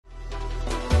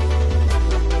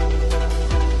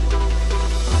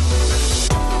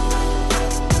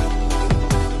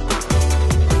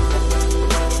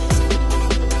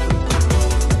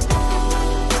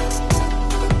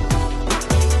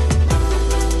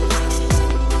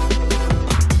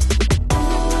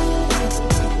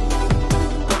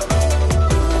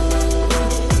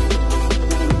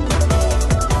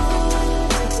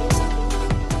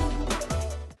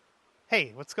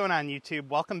What's going on, YouTube?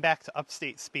 Welcome back to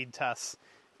Upstate Speedtests.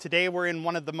 Today we're in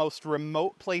one of the most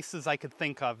remote places I could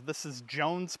think of. This is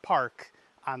Jones Park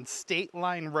on State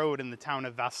Line Road in the town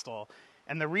of Vestal.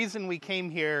 And the reason we came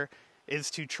here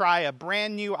is to try a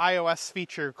brand new iOS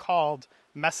feature called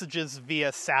Messages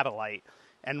via Satellite.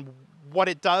 And what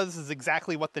it does is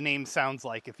exactly what the name sounds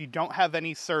like. If you don't have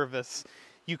any service,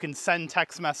 you can send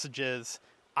text messages,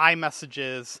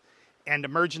 iMessages, and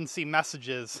emergency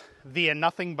messages via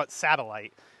nothing but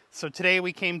satellite. So today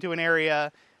we came to an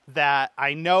area that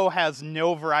I know has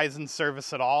no Verizon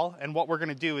service at all, and what we're going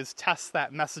to do is test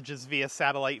that messages via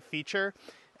satellite feature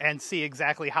and see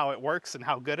exactly how it works and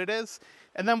how good it is.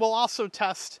 And then we'll also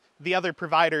test the other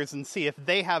providers and see if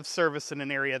they have service in an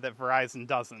area that Verizon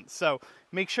doesn't. So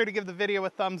make sure to give the video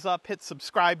a thumbs up, hit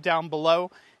subscribe down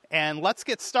below, and let's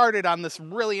get started on this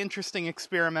really interesting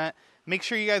experiment. Make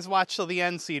sure you guys watch till the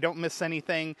end so you don't miss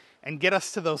anything and get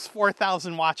us to those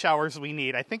 4,000 watch hours we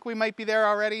need. I think we might be there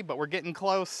already, but we're getting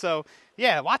close. So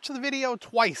yeah, watch the video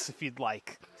twice if you'd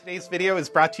like. Today's video is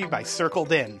brought to you by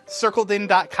Circled In.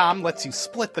 CircledIn.com lets you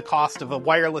split the cost of a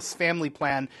wireless family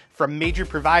plan from major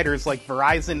providers like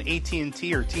Verizon,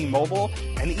 AT&T, or T-Mobile,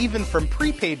 and even from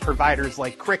prepaid providers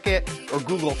like Cricket or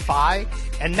Google Fi.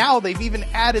 And now they've even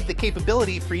added the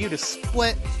capability for you to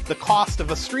split the cost of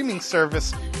a streaming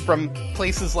service from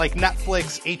places like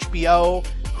Netflix, HBO,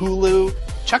 Hulu.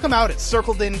 Check them out at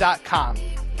CircledIn.com.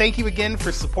 Thank you again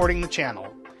for supporting the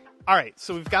channel. All right,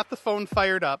 so we've got the phone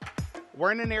fired up.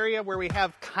 We're in an area where we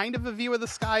have kind of a view of the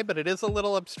sky, but it is a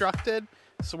little obstructed.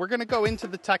 So we're going to go into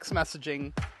the text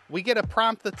messaging. We get a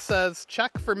prompt that says,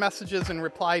 check for messages and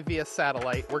reply via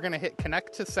satellite. We're going to hit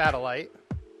connect to satellite.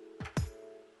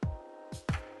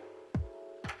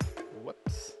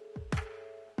 Whoops.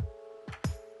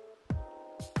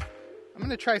 I'm going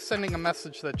to try sending a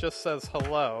message that just says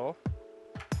hello.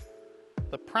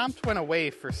 The prompt went away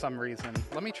for some reason.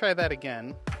 Let me try that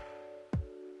again.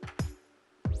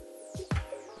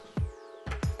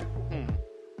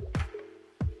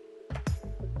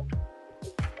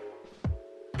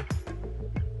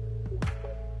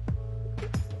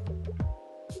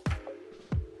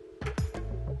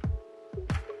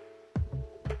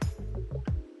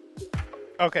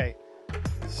 Okay,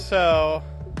 so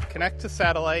connect to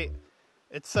satellite.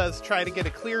 It says try to get a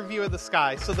clear view of the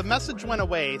sky. So the message went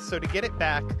away, so to get it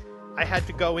back, I had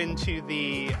to go into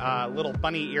the little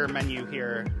bunny ear menu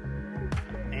here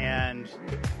and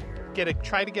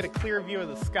try to get a clear view of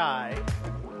the sky.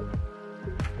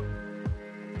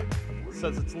 It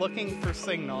says it's looking for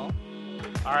signal.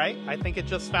 All right, I think it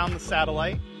just found the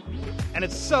satellite. And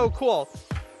it's so cool.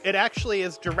 It actually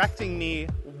is directing me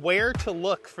where to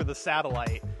look for the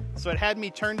satellite. So it had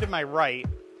me turn to my right.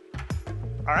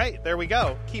 All right, there we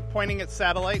go. Keep pointing at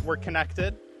satellite. We're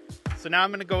connected. So now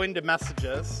I'm going to go into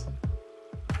messages.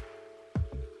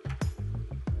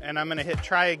 And I'm going to hit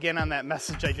try again on that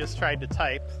message I just tried to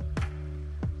type.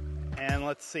 And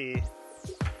let's see.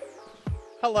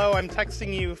 Hello, I'm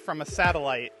texting you from a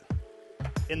satellite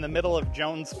in the middle of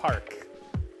Jones Park.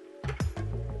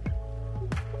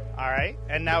 All right,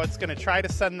 and now it's going to try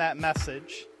to send that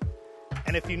message.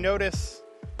 And if you notice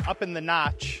up in the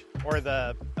notch, or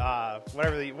the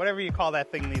whatever you call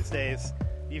that thing these days,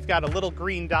 you've got a little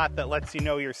green dot that lets you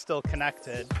know you're still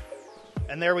connected.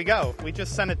 And there we go. We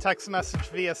just sent a text message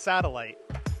via satellite.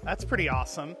 That's pretty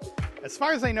awesome. As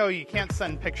far as I know, you can't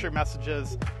send picture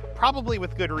messages, probably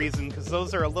with good reason, because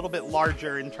those are a little bit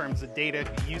larger in terms of data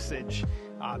usage.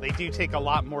 They do take a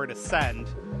lot more to send.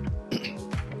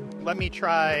 Let me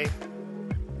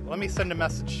send a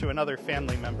message to another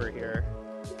family member here.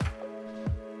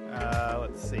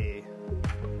 Let's see.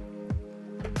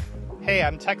 Hey,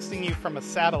 I'm texting you from a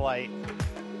satellite.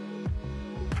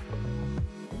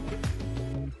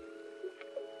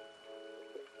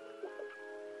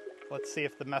 Let's see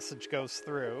if the message goes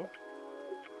through.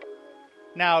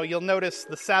 Now, you'll notice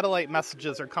the satellite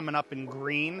messages are coming up in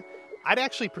green. I'd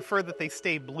actually prefer that they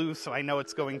stay blue so I know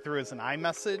it's going through as an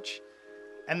iMessage.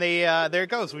 And there it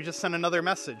goes. We just sent another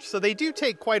message. So they do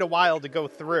take quite a while to go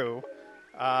through.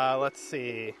 Let's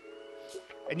see.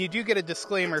 And you do get a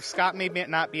disclaimer. Scott may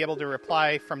not be able to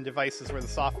reply from devices where the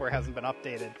software hasn't been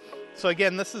updated. So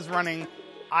again, this is running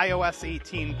iOS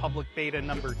 18 public beta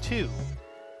number 2.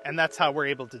 And that's how we're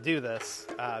able to do this.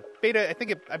 Beta,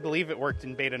 I believe it worked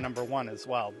in beta number 1 as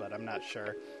well, but I'm not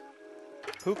sure.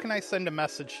 Who can I send a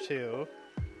message to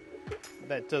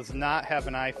that does not have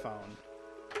an iPhone?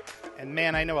 And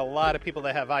man, I know a lot of people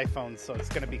that have iPhones, so it's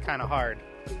going to be kind of hard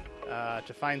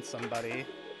to find somebody.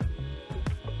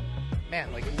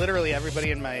 Man, like literally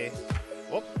everybody in my...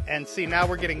 Whoop. And see, now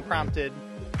we're getting prompted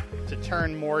to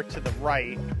turn more to the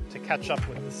right to catch up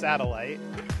with the satellite.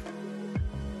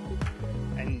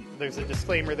 And there's a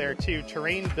disclaimer there too,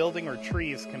 terrain, building, or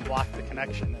trees can block the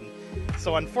connection. And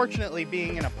so unfortunately,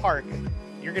 being in a park,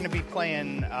 you're going to be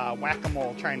playing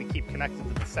whack-a-mole trying to keep connected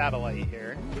to the satellite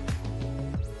here.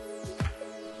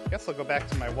 I guess I'll go back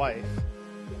to my wife.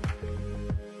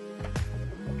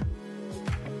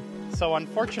 So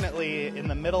unfortunately, in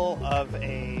the middle of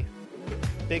a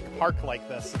big park like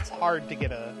this, it's hard to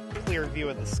get a clear view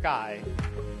of the sky,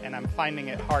 and I'm finding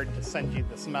it hard to send you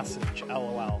this message,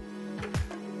 LOL.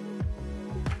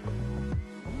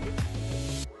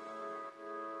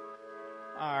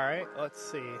 Alright, let's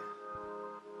see.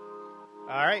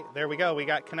 Alright, there we go. We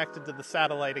got connected to the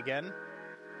satellite again.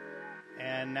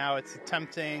 And now it's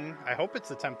attempting, I hope it's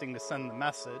attempting to send the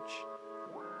message.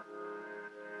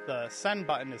 The send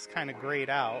button is kind of grayed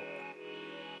out.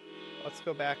 Let's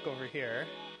go back over here.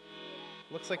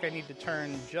 Looks like I need to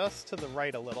turn just to the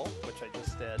right a little, which I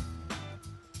just did.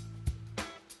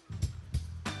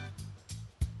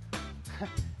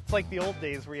 It's like the old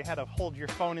days where you had to hold your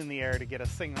phone in the air to get a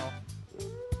signal.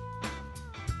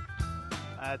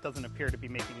 It doesn't appear to be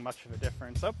making much of a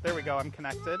difference. Oh, there we go, I'm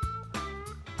connected.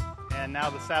 And now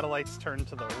the satellite's turned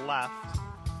to the left.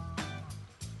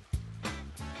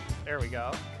 There we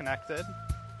go, connected.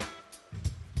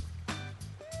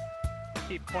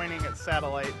 Keep pointing at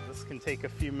satellite, this can take a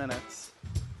few minutes.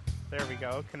 There we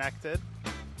go, connected.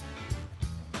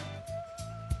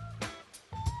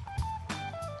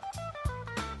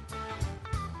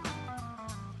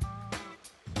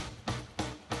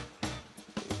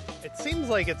 It seems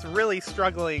like it's really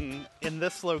struggling in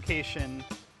this location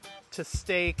to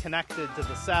stay connected to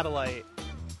the satellite,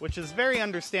 which is very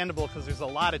understandable because there's a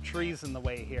lot of trees in the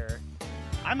way here.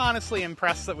 I'm honestly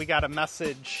impressed that we got a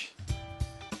message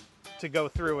to go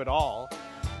through it all.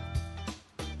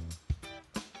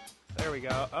 There we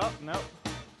go. Oh, no.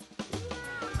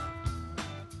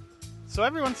 So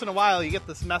every once in a while you get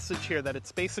this message here that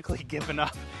it's basically given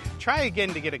up. Try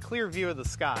again to get a clear view of the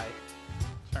sky.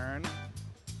 Turn.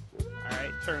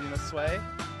 Alright, turn this way.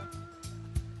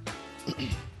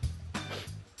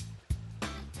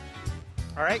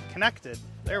 Alright, connected.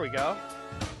 There we go.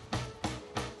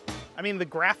 I mean, the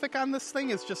graphic on this thing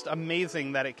is just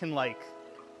amazing that it can, like,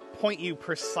 point you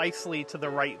precisely to the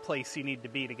right place you need to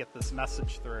be to get this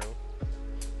message through.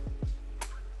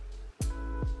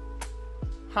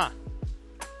 Huh.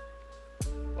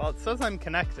 Well, it says I'm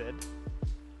connected.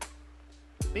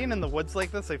 Being in the woods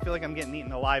like this, I feel like I'm getting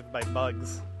eaten alive by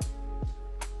bugs.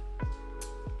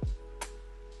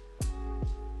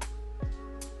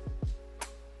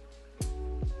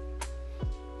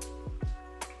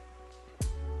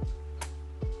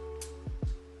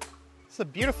 It's a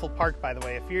beautiful park, by the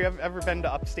way. If you've ever been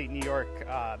to upstate New York,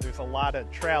 there's a lot of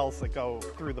trails that go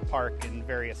through the park in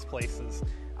various places.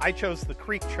 I chose the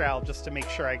Creek Trail just to make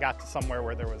sure I got to somewhere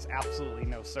where there was absolutely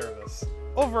no service.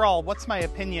 Overall, what's my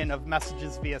opinion of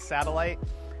messages via satellite?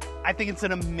 I think it's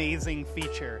an amazing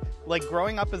feature. Like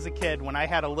growing up as a kid, when I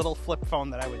had a little flip phone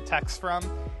that I would text from,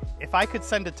 if I could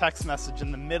send a text message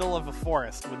in the middle of a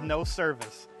forest with no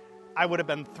service, I would have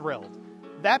been thrilled.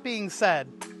 That being said,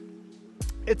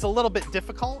 it's a little bit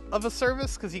difficult of a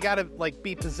service because you got to like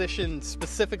be positioned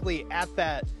specifically at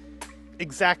that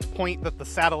exact point that the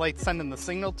satellite's sending the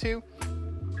signal to.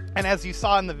 And as you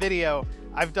saw in the video,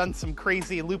 I've done some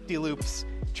crazy loop-de-loops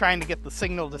trying to get the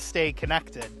signal to stay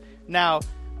connected. Now,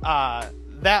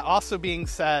 that also being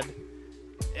said,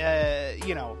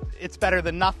 you know, it's better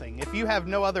than nothing. If you have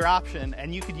no other option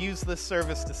and you could use this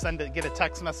service to get a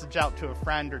text message out to a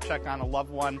friend or check on a loved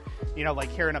one, you know, like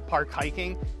here in a park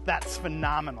hiking, that's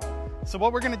phenomenal. So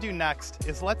what we're going to do next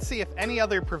is let's see if any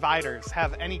other providers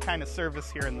have any kind of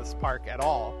service here in this park at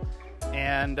all.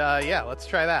 And yeah, let's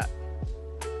try that.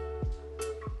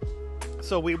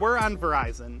 So we were on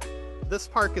Verizon. This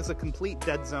park is a complete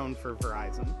dead zone for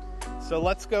Verizon. So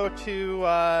let's go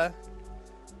to,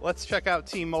 let's check out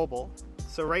T-Mobile.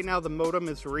 So right now the modem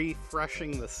is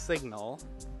refreshing the signal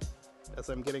as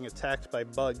I'm getting attacked by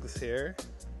bugs here.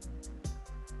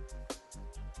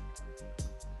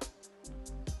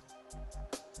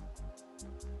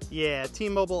 Yeah,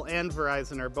 T-Mobile and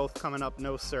Verizon are both coming up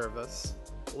no service.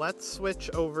 Let's switch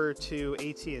over to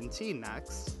AT&T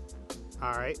next.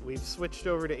 All right, we've switched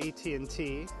over to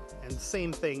AT&T, and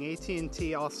same thing,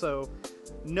 AT&T also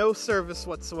no service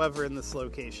whatsoever in this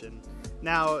location.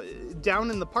 Now,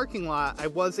 down in the parking lot, I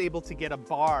was able to get a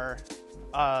bar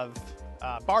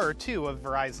or two of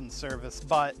Verizon service,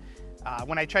 but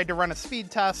when I tried to run a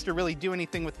speed test or really do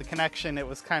anything with the connection, it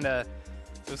was kind of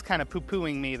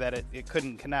poo-pooing me that it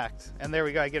couldn't connect. And there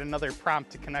we go, I get another prompt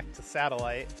to connect to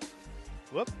satellite.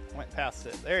 Whoop, went past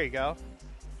it. There you go.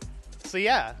 So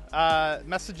yeah,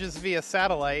 messages via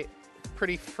satellite,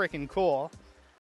 pretty freaking cool.